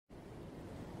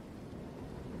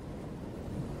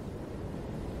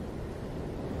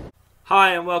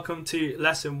Hi and welcome to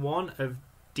lesson 1 of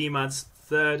DMAD's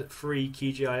third free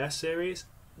QGIS series.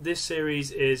 This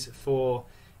series is for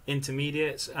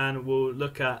intermediates and we'll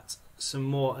look at some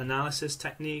more analysis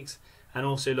techniques and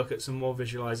also look at some more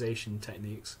visualization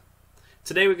techniques.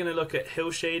 Today we're going to look at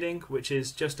hillshading, which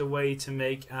is just a way to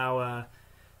make our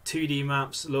 2D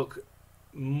maps look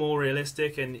more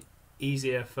realistic and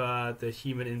easier for the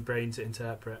human brain to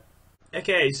interpret.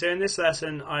 Okay, so in this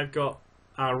lesson I've got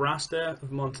our raster of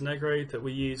Montenegro that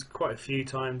we used quite a few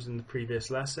times in the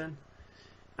previous lesson,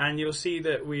 and you'll see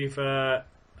that we've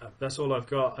that's all I've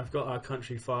got. I've got our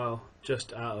country file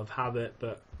just out of habit,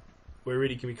 but we're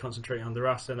really going to be concentrating on the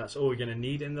raster, and that's all we're going to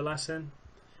need in the lesson.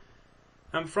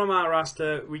 And from our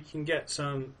raster we can get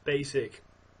some basic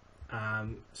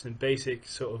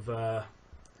sort of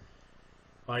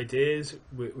ideas.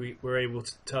 We're able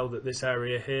to tell that this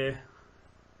area here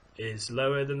is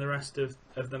lower than the rest of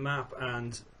the map,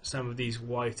 and some of these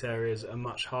white areas are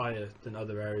much higher than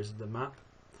other areas of the map.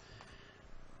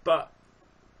 But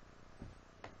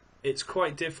it's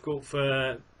quite difficult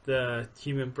for the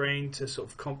human brain to sort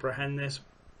of comprehend this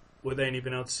with only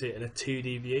being able to see it in a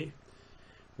 2D view.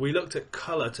 We looked at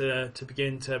colour to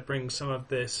begin to bring some of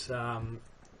this out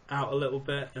a little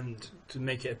bit and to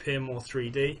make it appear more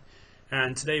 3D.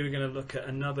 And today we're going to look at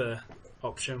another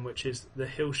option, which is the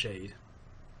hillshade.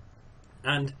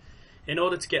 And in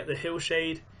order to get the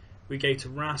hillshade, we go to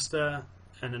Raster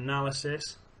and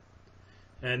Analysis,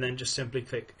 and then just simply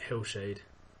click hillshade.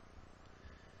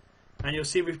 And you'll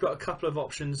see we've got a couple of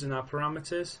options in our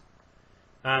parameters.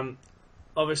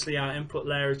 Obviously our input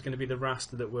layer is going to be the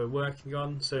raster that we're working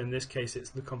on, so in this case it's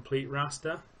the complete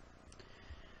raster.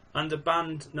 Under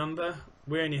band number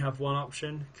we only have one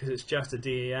option because it's just a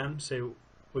DEM, so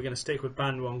we're going to stick with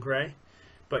band 1 grey.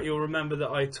 But you'll remember that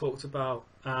I talked about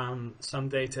some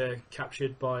data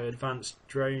captured by advanced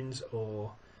drones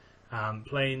or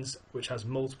planes which has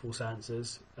multiple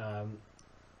sensors,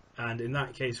 and in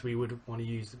that case we would want to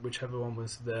use whichever one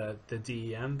was the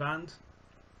DEM band.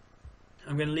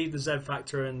 I'm going to leave the Z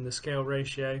factor and the scale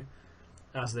ratio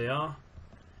as they are,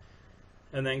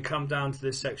 and then come down to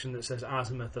this section that says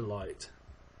azimuth of light.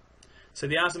 So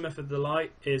the azimuth of the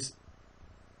light is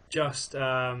just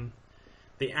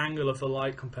the angle of the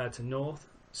light compared to north.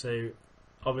 So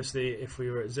obviously if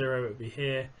we were at 0 it would be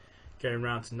here, going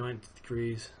round to 90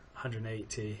 degrees,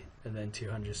 180 and then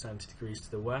 270 degrees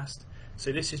to the west.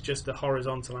 So this is just the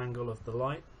horizontal angle of the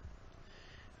light.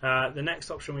 The next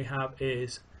option we have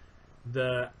is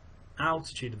the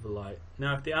altitude of the light.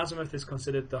 Now if the azimuth is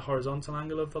considered the horizontal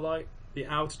angle of the light, the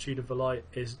altitude of the light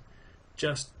is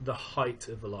just the height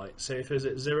of the light. So if it was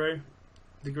at 0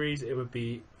 degrees it would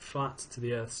be flat to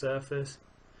the Earth's surface,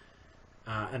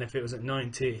 and if it was at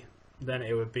 90 then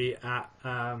it would be at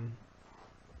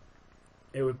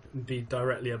it would be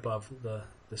directly above the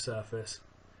surface.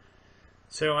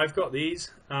 So I've got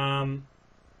these, and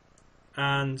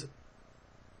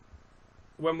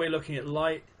when we're looking at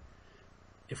light,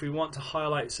 if we want to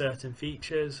highlight certain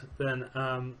features, then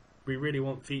we really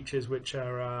want features which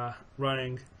are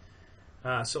running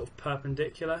sort of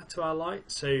perpendicular to our light.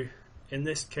 So in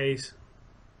this case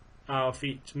our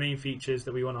main features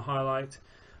that we want to highlight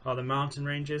are the mountain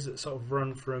ranges that sort of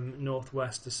run from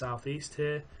northwest to southeast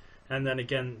here, and then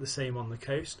again the same on the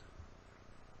coast.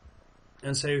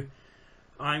 And so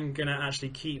I'm going to actually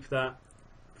keep that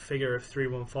figure of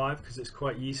 315 because it's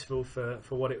quite useful for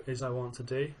what it is I want to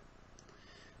do.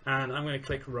 And I'm going to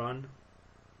click run.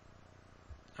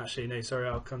 Actually no, sorry,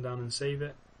 I'll come down and save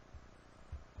it.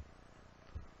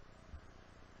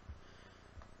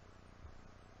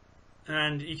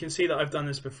 And you can see that I've done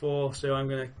this before, so I'm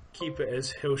going to keep it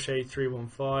as hillshade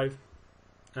 315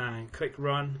 and click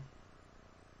run,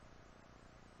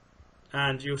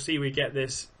 and you'll see we get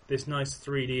this nice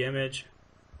 3D image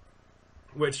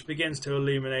which begins to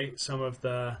illuminate some of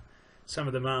the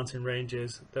mountain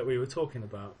ranges that we were talking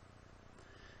about.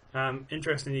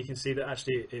 Interestingly, you can see that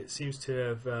actually it seems to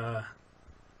have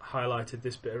highlighted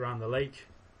this bit around the lake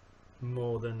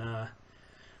more than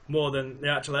the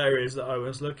actual areas that I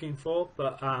was looking for,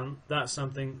 but that's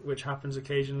something which happens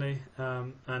occasionally,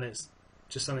 and it's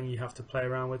just something you have to play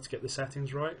around with to get the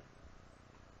settings right.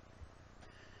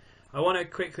 I want to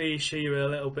quickly show you a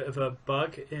little bit of a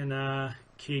bug in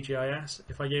QGIS.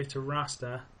 If I go to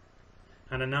Raster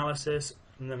and Analysis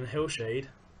and then Hillshade,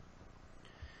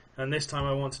 and this time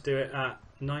I want to do it at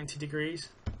 90 degrees,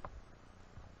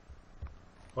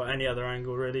 or any other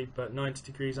angle really, but 90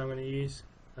 degrees I'm going to use.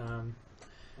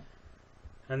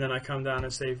 And then I come down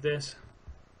and save this.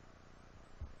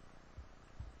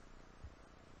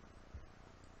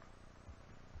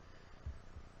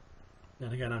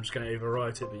 And again, I'm just going to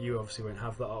overwrite it, but you obviously won't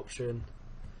have that option.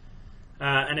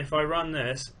 And if I run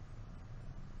this,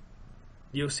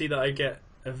 you'll see that I get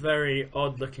a very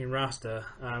odd looking raster,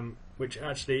 which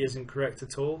actually isn't correct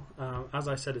at all. As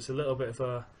I said, it's a little bit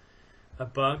of a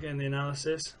bug in the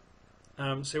analysis.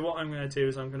 So what I'm going to do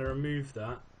is I'm going to remove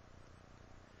that.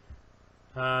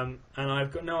 And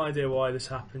I've got no idea why this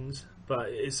happens, but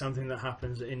it is something that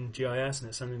happens in GIS, and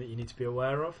it's something that you need to be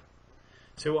aware of.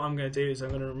 So what I'm going to do is I'm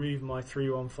going to remove my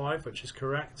 315, which is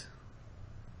correct.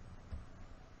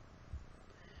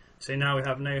 So now we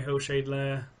have no hillshade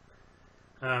layer,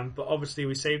 but obviously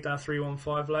we saved our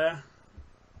 315 layer.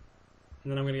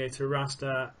 And then I'm going to go to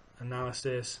Raster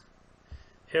Analysis,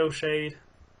 Hillshade,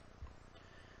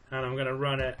 and I'm going to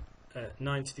run it at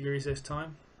 90 degrees this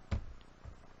time.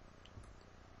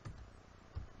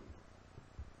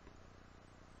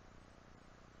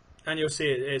 And you'll see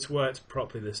it's worked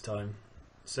properly this time.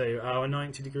 So our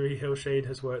 90 degree hillshade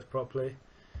has worked properly.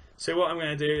 So what I'm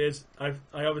going to do is I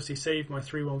obviously saved my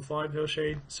 315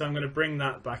 hillshade, so I'm going to bring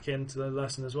that back into the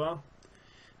lesson as well.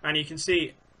 And you can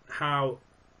see how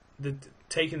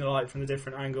taking the light from a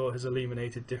different angle has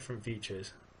illuminated different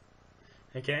features.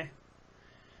 Okay,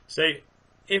 so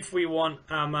if we want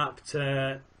our map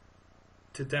to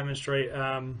demonstrate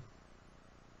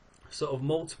sort of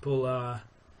multiple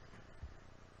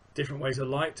different ways of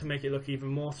light to make it look even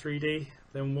more 3D,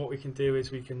 then what we can do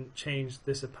is we can change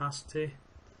this opacity.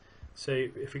 So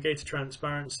if we go to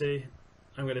transparency,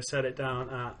 I'm going to set it down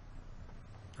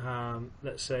at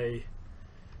let's say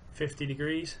 50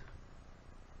 degrees,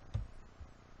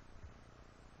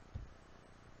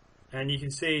 and you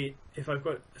can see if I've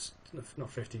got,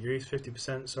 not 50 degrees,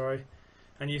 50%, sorry,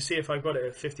 and you see if I've got it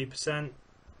at 50%,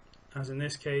 as in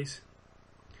this case,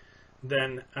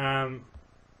 then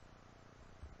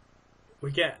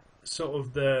we get sort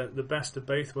of the best of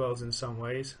both worlds in some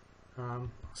ways. I'll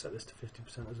set this to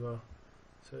 50% as well,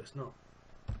 so it's not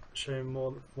showing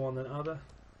more one than other.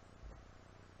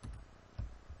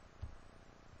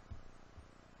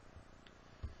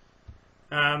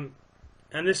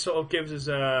 And this sort of gives us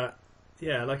a,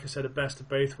 yeah, like I said, a best of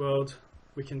both worlds.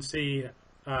 We can see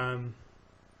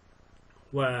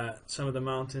where some of the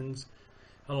mountains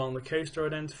along the coast are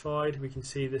identified. We can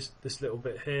see this little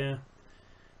bit here,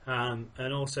 and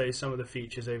also some of the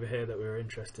features over here that we were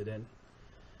interested in.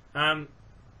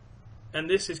 And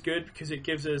this is good because it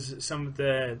gives us some of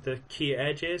the key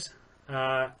edges.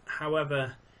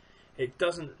 However, it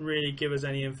doesn't really give us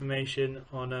any information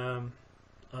on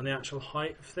the actual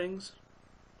height of things.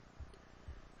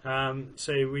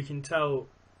 So we can tell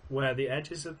where the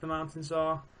edges of the mountains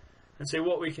are, and so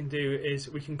what we can do is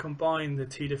we can combine the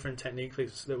two different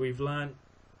techniques that we've learned,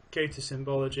 go to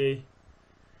symbology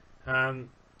on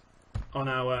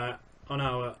our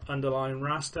underlying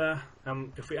raster,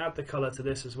 and if we add the colour to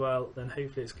this as well, then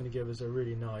hopefully it's going to give us a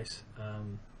really nice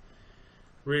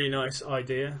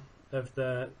idea of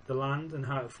the land and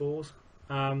how it falls.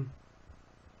 And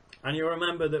you'll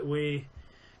remember that we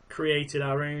created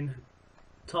our own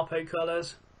topo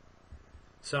colours,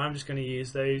 so I'm just going to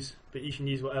use those, but you can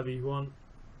use whatever you want.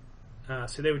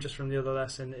 So they were just from the other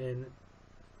lesson in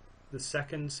the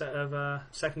second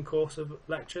course of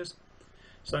lectures.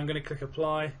 So I'm going to click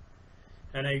apply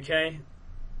and OK,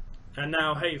 and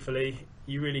now hopefully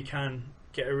you really can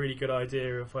get a really good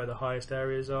idea of where the highest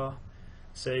areas are.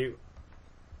 So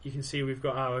you can see we've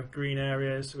got our green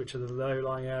areas, which are the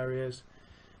low-lying areas,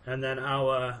 and then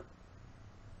our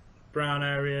brown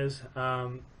areas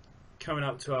coming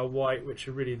up to our white, which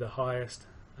are really the highest.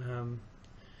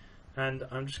 And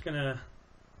I'm just going to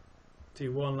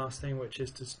do one last thing, which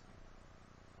is to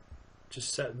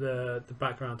just set the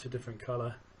background to a different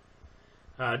colour,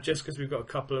 just because we've got a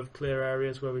couple of clear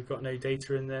areas where we've got no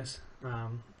data in this. So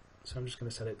I'm just going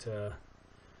to set it to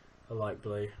a light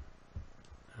blue.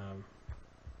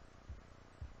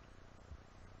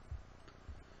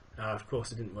 Of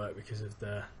course it didn't work because of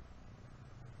the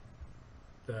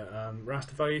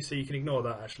raster value, so you can ignore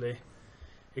that, actually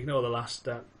ignore the last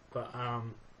step, but I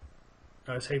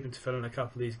was hoping to fill in a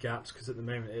couple of these gaps because at the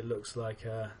moment it looks like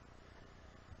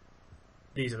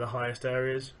these are the highest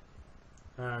areas,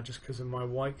 just because of my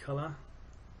white colour.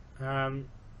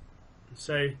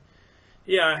 So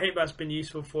yeah, I hope that's been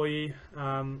useful for you.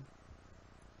 I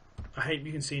hope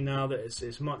you can see now that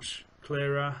it's much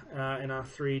clearer in our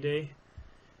 3D.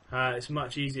 It's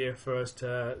much easier for us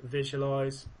to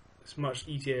visualise. It's much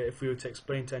easier if we were to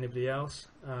explain to anybody else.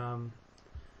 And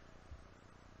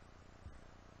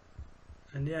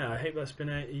yeah, I hope that's been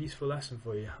a useful lesson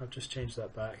for you. I've just changed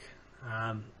that back.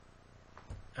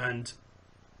 And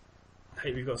I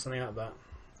hope you've got something out of that.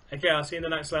 Okay, I'll see you in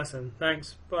the next lesson.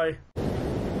 Thanks, bye.